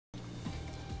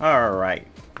Alright.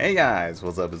 Hey guys,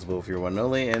 what's up? It's Volf, your one and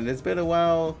only, and it's been a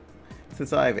while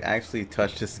since I've actually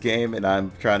touched this game, and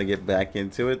I'm trying to get back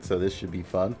into it, so this should be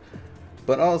fun.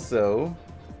 But also,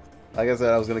 like I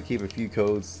said, I was going to keep a few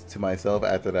codes to myself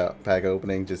after that pack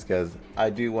opening, just because I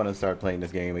do want to start playing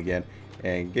this game again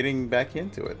and getting back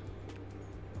into it.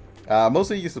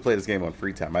 Mostly used to play this game on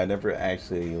free time. I never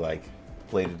actually,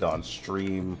 played it on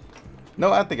stream.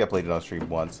 No, I think I played it on stream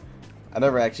once. I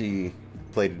never actually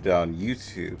played it on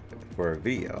YouTube for a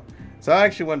video. So I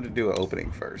actually wanted to do an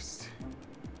opening first.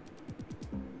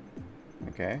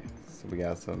 Okay, so we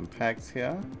got some packs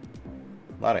here.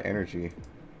 A lot of energy.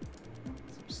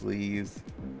 Some sleeves.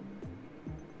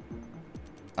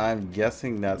 I'm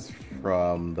guessing that's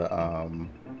from the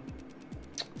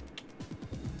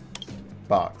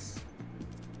box.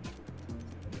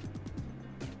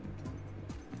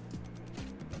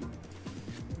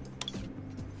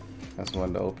 That's one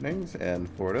of the openings, and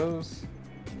 4 of those.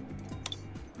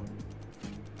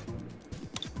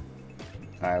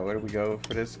 Alright, where do we go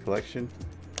for this collection?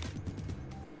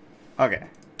 Okay,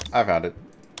 I found it.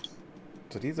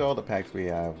 So these are all the packs we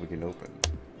have we can open.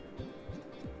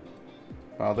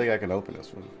 I don't think I can open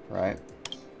this one, right?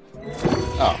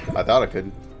 Oh, I thought I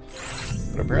couldn't.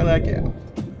 But apparently I can.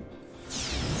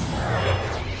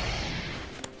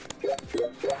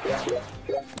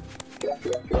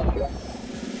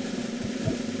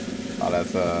 Oh,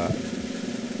 that's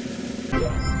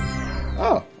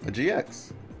oh, a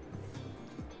GX.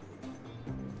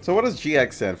 So what does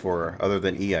GX stand for other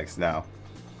than EX now?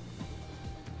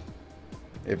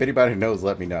 If anybody knows,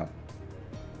 let me know.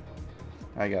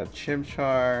 I got a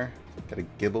Chimchar, got a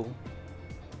Gibble.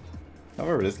 I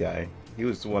remember this guy. He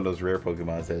was one of those rare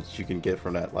Pokemons that you can get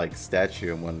from that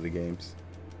statue in one of the games.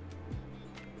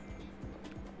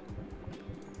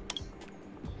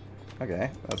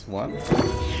 Okay, that's one.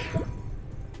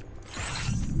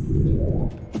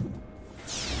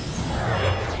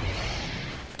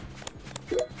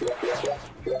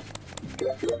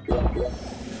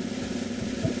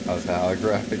 Oh, it's a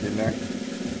holographic in there.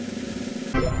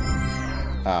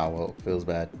 Ah, well, feels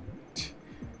bad.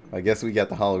 I guess we got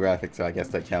the holographic, so I guess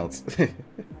that counts.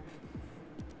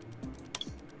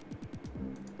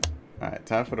 Alright,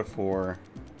 time for the 4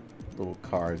 little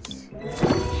cards.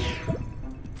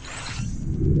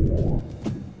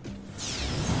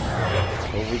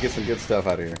 Hope we get some good stuff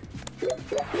out of here.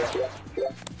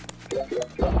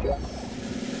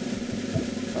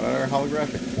 Another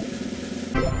holographic.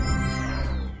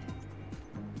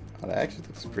 Oh, that actually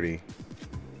looks pretty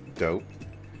dope.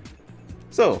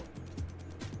 So,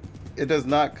 it does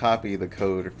not copy the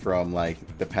code from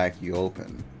the pack you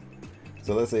open.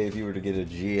 So let's say if you were to get a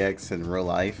GX in real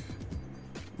life,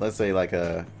 let's say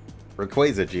a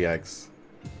Rayquaza GX,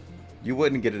 you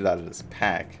wouldn't get it out of this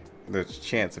pack. There's a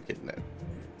chance of getting it.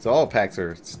 So all packs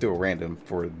are still random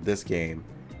for this game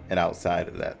and outside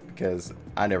of that, because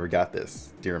I never got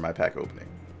this during my pack opening.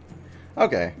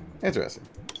 Okay, interesting.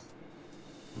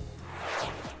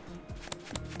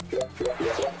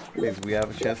 Means we have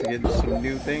a chance to get some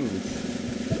new things.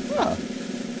 Huh.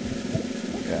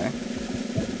 Okay.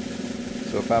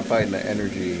 So if I'm fighting the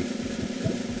energy,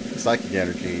 psychic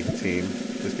energy team,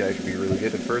 this guy should be really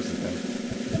good at versus him.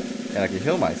 And I can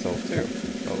heal myself too.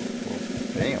 Oh, well,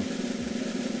 damn.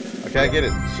 Okay, I get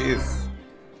it. Jeez.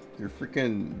 Your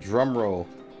freaking drum roll.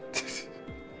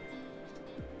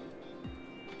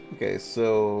 Okay,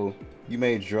 so you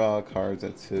may draw cards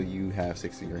until you have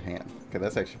 6 in your hand. Okay,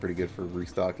 that's actually pretty good for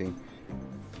restocking.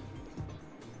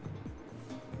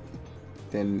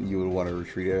 Then you would want to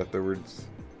retreat afterwards.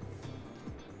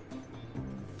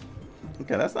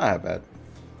 Okay, that's not that bad.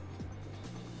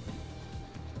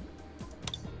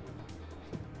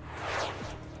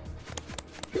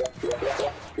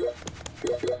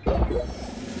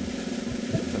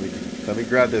 Let me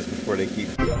grab this before they keep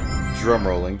drum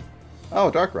rolling.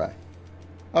 Oh, Darkrai.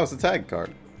 Oh, it's a tag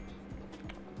card.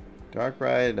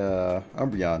 Darkrai,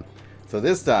 Umbreon. So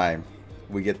this time,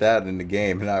 we get that in the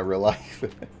game and not real life.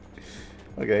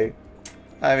 Okay.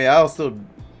 I mean, I'll still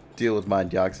deal with my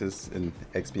Deoxys and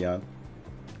Expion.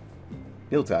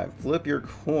 Heal time. Flip your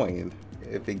coin.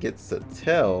 If it gets a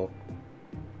tail.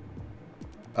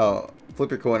 Oh,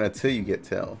 flip your coin until you get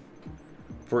tail.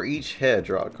 For each head,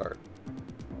 draw a card.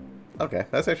 Okay,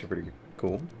 that's actually pretty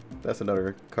cool. That's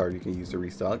another card you can use to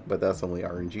restock, but that's only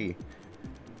RNG.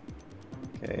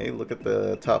 Okay, look at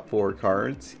the top 4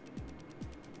 cards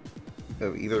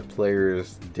of either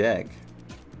player's deck.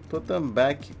 Put them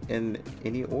back in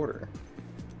any order.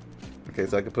 Okay,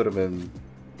 so I could put them in...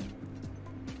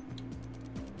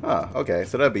 Ah, okay,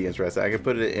 so that'd be interesting. I could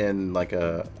put it in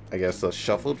I guess a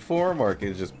shuffled form, or I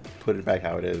could just put it back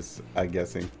how it is, I'm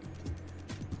guessing.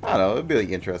 I don't know, it'd be like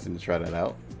interesting to try that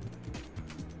out.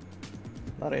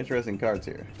 A lot of interesting cards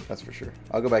here, that's for sure.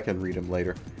 I'll go back and read them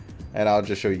later. And I'll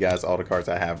just show you guys all the cards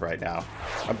I have right now.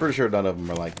 I'm pretty sure none of them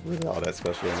are like really all that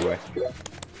special anyway.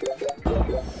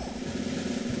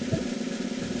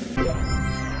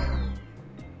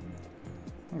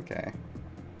 Okay.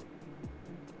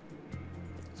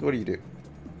 So what do?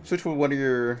 Switch with one of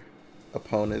your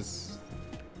opponent's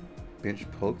bench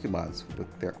Pokemons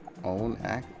with their own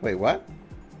act. Wait, what?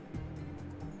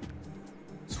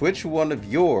 Switch one of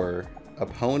your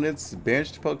opponent's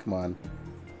benched Pokemon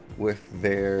with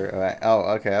their... oh,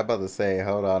 okay. I'm about to say,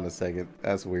 hold on a second.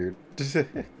 That's weird.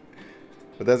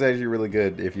 But that's actually really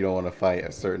good if you don't want to fight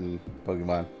a certain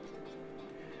Pokemon.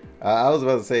 I was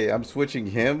about to say, I'm switching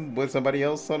him with somebody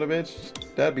else on the bench.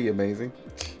 That'd be amazing.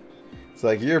 It's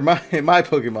like, you're my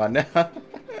Pokemon now.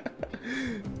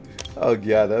 Oh,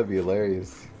 yeah, that'd be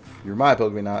hilarious. You're my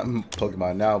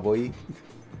Pokemon now, boy.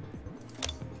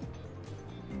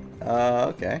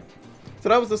 Okay. So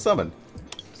that was the summon.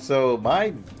 So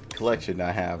my collection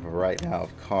I have right now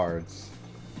of cards,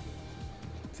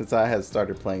 since I had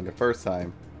started playing the first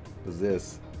time, was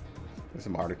this. There's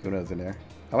some Articunos in there.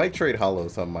 I might trade holo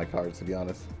some of my cards, to be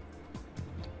honest.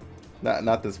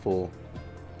 Not this full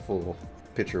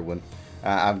picture one.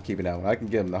 I'm keeping that one. I can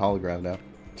give them the hologram now.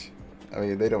 I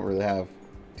mean, they don't really have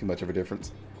too much of a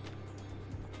difference.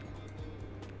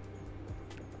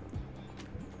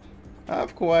 I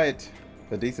have quite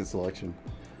a decent selection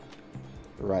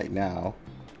right now.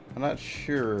 I'm not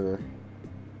sure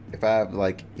if I have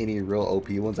like any real OP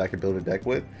ones I could build a deck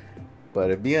with,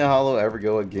 but if me and Holo ever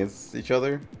go against each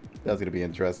other, that's gonna be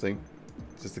interesting,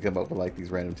 just to come up with like these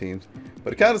random teams.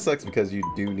 But it kind of sucks because you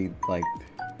do need like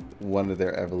one of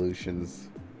their evolutions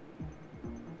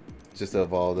just to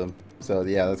evolve them. So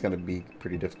yeah, that's gonna be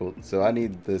pretty difficult. So I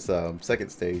need this second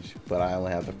stage, but I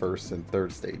only have the first and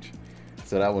third stage,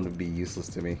 so that one would be useless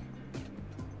to me.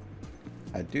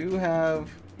 I do have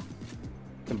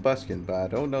Combustion, but I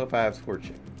don't know if I have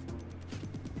Scorching.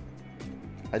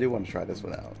 I do want to try this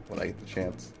one out when I get the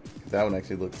chance. That one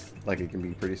actually looks like it can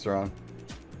be pretty strong.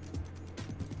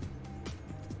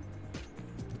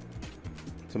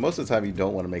 So most of the time you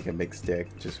don't want to make a mixed deck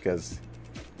just because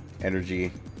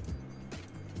energy.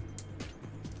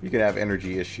 You can have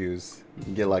energy issues. You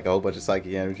can get like a whole bunch of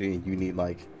psychic energy and you need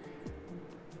like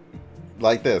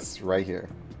this right here.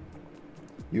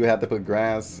 You have to put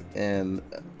grass and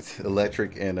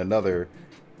electric and another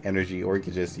energy, or you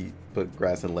could just put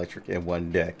grass and electric in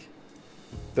one deck.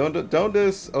 Don't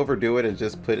just overdo it and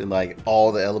just put in like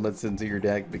all the elements into your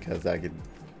deck, because that could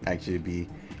actually be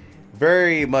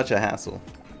very much a hassle.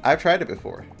 I've tried it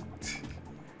before.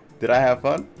 Did I have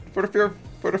fun? For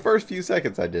the first few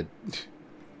seconds I did.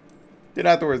 Then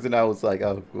afterwards, I was like,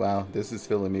 oh wow, this is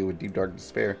filling me with deep dark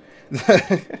despair.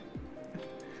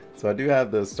 So I do have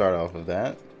the start off of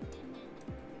that.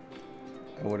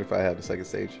 I wonder if I have the second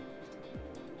stage.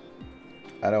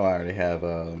 I know I already have,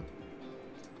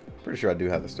 pretty sure I do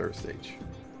have the third stage.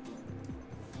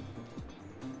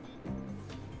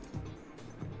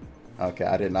 Okay,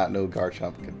 I did not know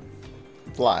Garchomp could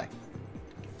fly.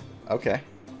 Okay.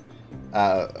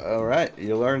 Alright,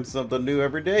 you learn something new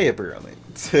every day, apparently.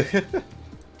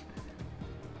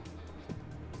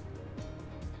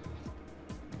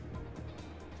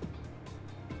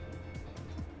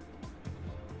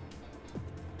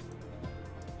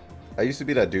 I used to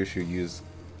be that douche who used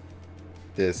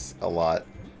this a lot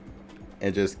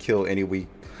and just kill any weak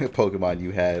Pokemon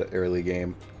you had early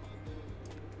game.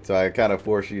 So I kind of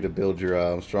force you to build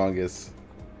your strongest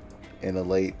in the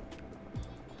late.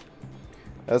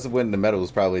 That's when the meta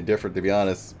was probably different, to be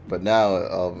honest. But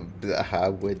now I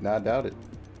would not doubt it.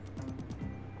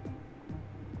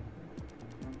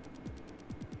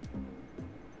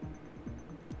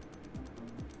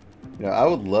 You know, I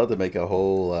would love to make a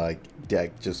whole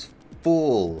deck just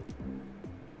full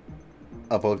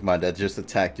of Pokemon that just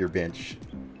attack your bench,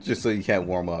 just so you can't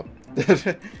warm up.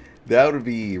 That would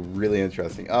be really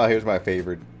interesting. Oh, here's my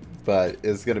favorite, but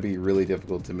it's going to be really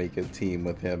difficult to make a team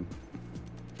with him.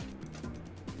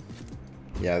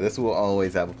 Yeah, this will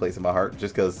always have a place in my heart,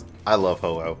 just because I love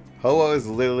Ho-Oh. Ho-Oh is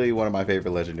literally one of my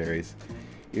favorite legendaries,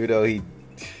 even though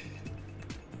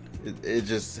it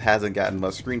just hasn't gotten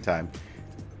much screen time.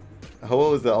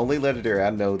 Ho-Oh is the only legendary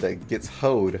I know that gets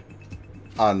hoed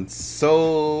on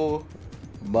so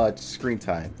much screen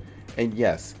time. And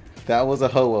yes, that was a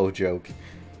Ho-Oh joke.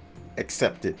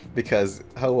 Accepted, because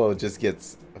Ho-Oh just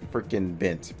gets freaking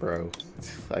bent, bro.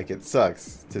 Like, it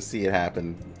sucks to see it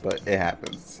happen, but it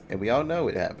happens. And we all know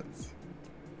it happens.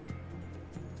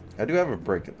 I do have a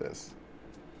break of this.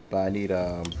 but I need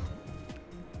the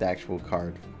actual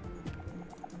card.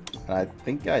 And I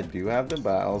think I do have them,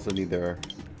 but I also need their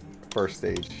first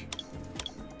stage.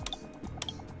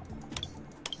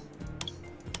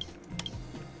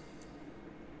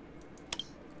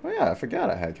 Oh yeah, I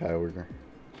forgot I had Kyogre.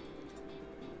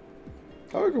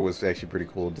 Kyogre was actually pretty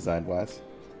cool design-wise.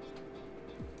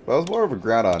 But I was more of a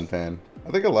Groudon fan.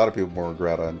 I think a lot of people were more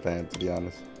Groudon fan, to be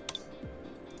honest.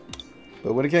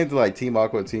 But when it came to like Team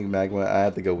Aqua, Team Magma, I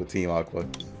had to go with Team Aqua.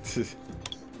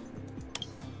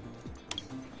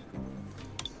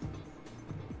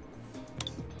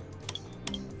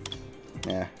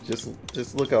 Yeah, just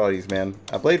look at all these, man.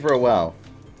 I played for a while.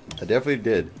 I definitely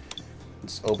did.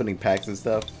 Just opening packs and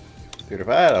stuff. Dude, if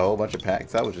I had a whole bunch of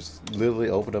packs, I would just literally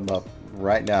open them up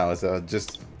right now as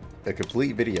just a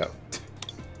complete video.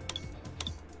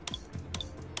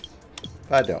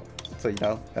 But I don't. So, you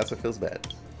know, that's what feels bad.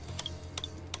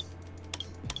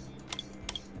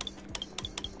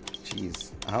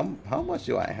 Jeez. How much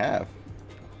do I have?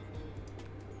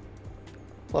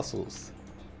 Pluses.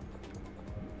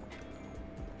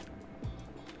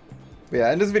 But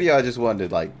yeah, in this video I just wanted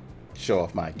to like show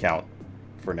off my account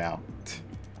for now.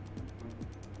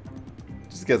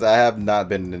 Just because I have not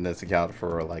been in this account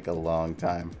for like a long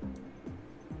time.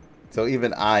 So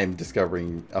even I'm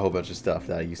discovering a whole bunch of stuff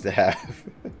that I used to have.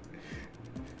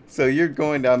 So you're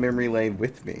going down memory lane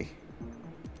with me.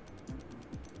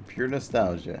 Pure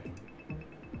nostalgia.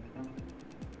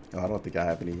 Oh, I don't think I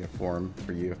have any form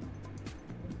for you.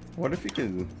 What if you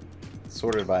can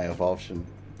sort it by evolution?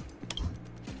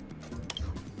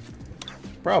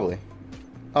 Probably.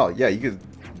 Oh yeah, you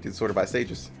could sort it by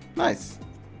stages. Nice.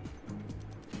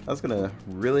 That's gonna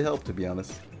really help, to be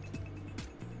honest.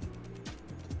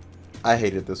 I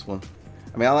hated this one.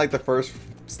 I mean, I like the first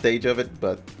stage of it,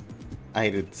 but I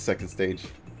hated the second stage.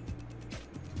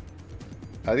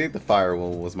 I think the fire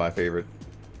one was my favorite.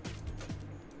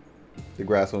 The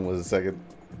grass one was the second.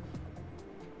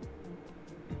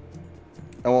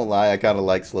 I won't lie, I kind of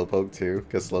like Slowpoke too,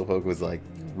 because Slowpoke was like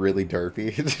really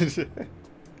derpy.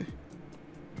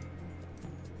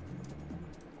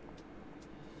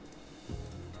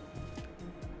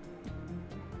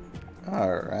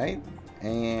 Alright,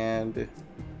 and...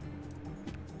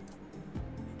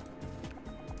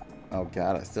 oh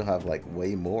god, I still have like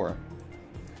way more.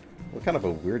 What kind of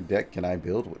a weird deck can I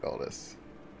build with all this?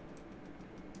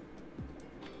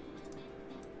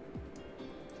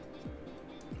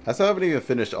 I still haven't even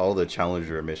finished all the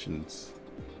Challenger missions.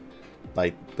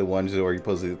 Like the ones where you're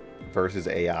supposed to versus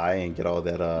AI and get all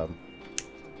that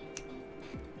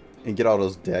and get all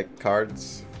those deck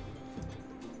cards.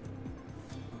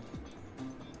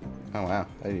 Oh wow,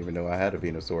 I didn't even know I had a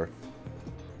Venusaur.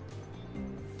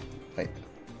 Wait.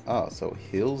 Oh, so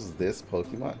heals this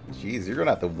Pokemon? Jeez, you're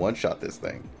gonna have to one-shot this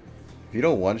thing. If you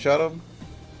don't one-shot him,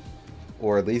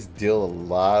 or at least deal a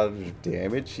lot of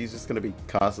damage, he's just gonna be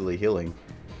constantly healing.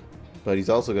 But he's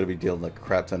also gonna be dealing like a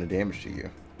crap ton of damage to you.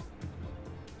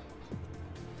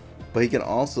 But he can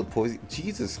also poison.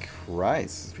 Jesus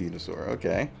Christ, Venusaur.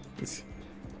 Okay.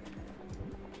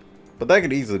 But that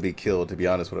could easily be killed, to be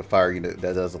honest, with a fire unit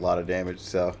that does a lot of damage.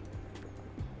 So,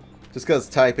 just because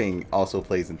typing also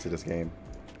plays into this game.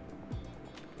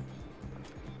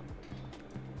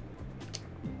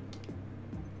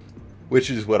 Which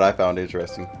is what I found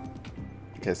interesting.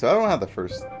 Okay, so I don't have the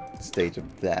first stage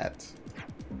of that.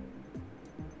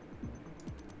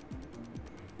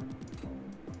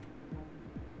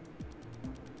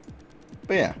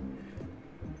 But yeah,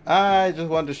 I just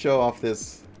wanted to show off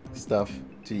this stuff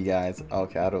to you guys.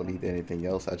 Okay, I don't need anything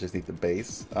else. I just need the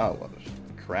base. Oh, well,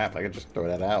 crap. I could just throw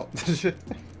that out.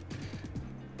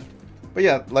 But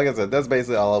yeah, like I said, that's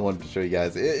basically all I wanted to show you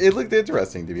guys. It looked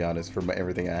interesting, to be honest, from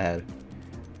everything I had.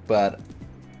 But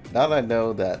now that I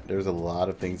know that there's a lot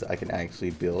of things I can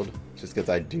actually build, just because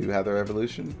I do have the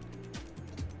evolution,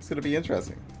 it's going to be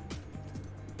interesting.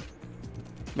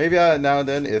 Maybe now and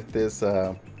then, if this...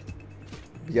 if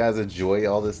you guys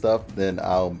enjoy all this stuff, then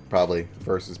I'll probably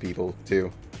versus people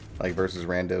too, like versus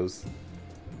randos.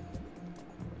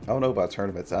 I don't know about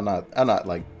tournaments. I'm not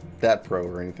like that pro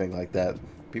or anything like that.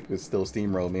 People can still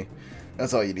steamroll me.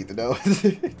 That's all you need to know.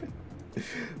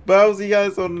 But I'll see you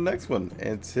guys on the next one.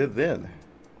 Until then,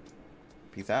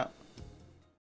 peace out.